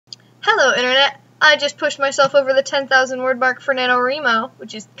Hello, Internet! I just pushed myself over the 10,000 word mark for NaNoWriMo,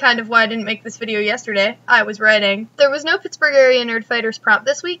 which is kind of why I didn't make this video yesterday. I was writing. There was no Pittsburgh area nerd fighters prompt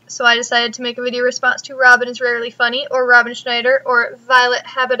this week, so I decided to make a video response to Robin is Rarely Funny, or Robin Schneider, or Violet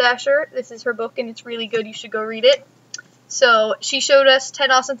Haberdasher. This is her book, and it's really good. You should go read it. So, she showed us 10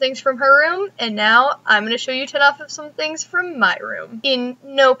 awesome things from her room, and now I'm going to show you 10 awesome things from my room. In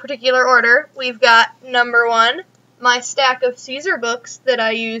no particular order, we've got number 1. My stack of Caesar books that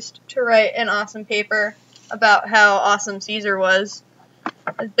I used to write an awesome paper about how awesome Caesar was.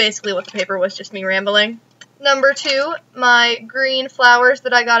 That's basically what the paper was, just me rambling. Number 2, my green flowers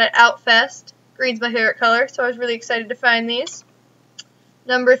that I got at Outfest. Green's my favorite color, so I was really excited to find these.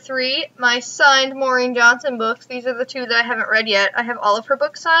 Number 3, my signed Maureen Johnson books. These are the 2 that I haven't read yet. I have all of her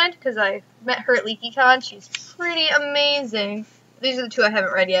books signed because I met her at LeakyCon. She's pretty amazing. These are the 2 I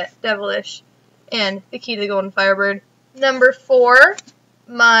haven't read yet. Devilish and The Key to the Golden Firebird. Number 4,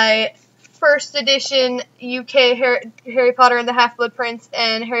 my first edition UK Harry Potter and the Half-Blood Prince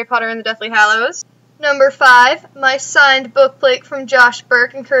and Harry Potter and the Deathly Hallows. Number 5, my signed bookplate from Josh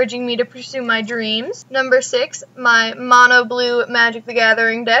Burke encouraging me to pursue my dreams. Number 6, my mono blue Magic the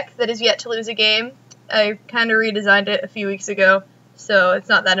Gathering deck that is yet to lose a game. I kind of redesigned it a few weeks ago, so it's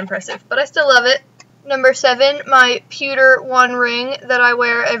not that impressive, but I still love it. Number 7, my pewter one ring that I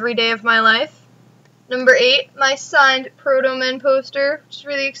wear every day of my life. Number 8, my signed Proto-Men poster, which is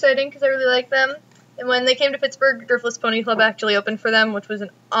really exciting because I really like them. And when they came to Pittsburgh, Driftless Pony Club actually opened for them, which was an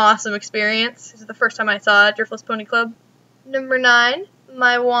awesome experience. This is the first time I saw Driftless Pony Club. Number 9,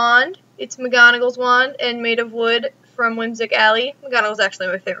 my wand. It's McGonagall's wand and made of wood from Whimsic Alley. McGonagall's actually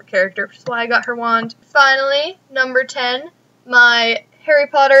my favorite character, which is why I got her wand. Finally, number 10, my Harry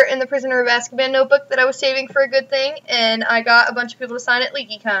Potter and the Prisoner of Azkaban notebook that I was saving for a good thing, and I got a bunch of people to sign at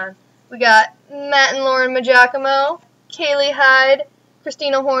LeakyCon. We got Matt and Lauren Majacomo, Kaylee Hyde,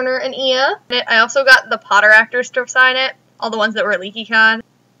 Christina Horner, and Ia. I also got the Potter actors to sign it, all the ones that were at LeakyCon.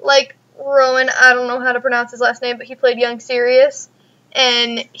 Like Rowan, I don't know how to pronounce his last name, but he played young Sirius,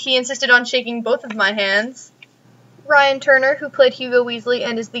 and he insisted on shaking both of my hands. Ryan Turner, who played Hugo Weasley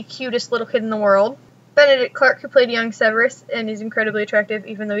and is the cutest little kid in the world. Benedict Clark, who played young Severus and is incredibly attractive,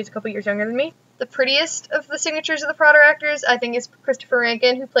 even though he's a couple years younger than me. The prettiest of the signatures of the Potter actors, I think, is Christopher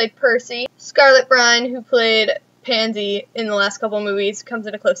Rankin, who played Percy. Scarlett Brine, who played Pansy in the last couple movies, comes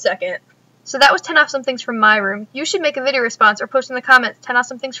in a close second. So that was 10 awesome things from my room. You should make a video response or post in the comments 10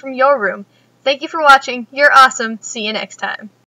 awesome things from your room. Thank you for watching. You're awesome. See you next time.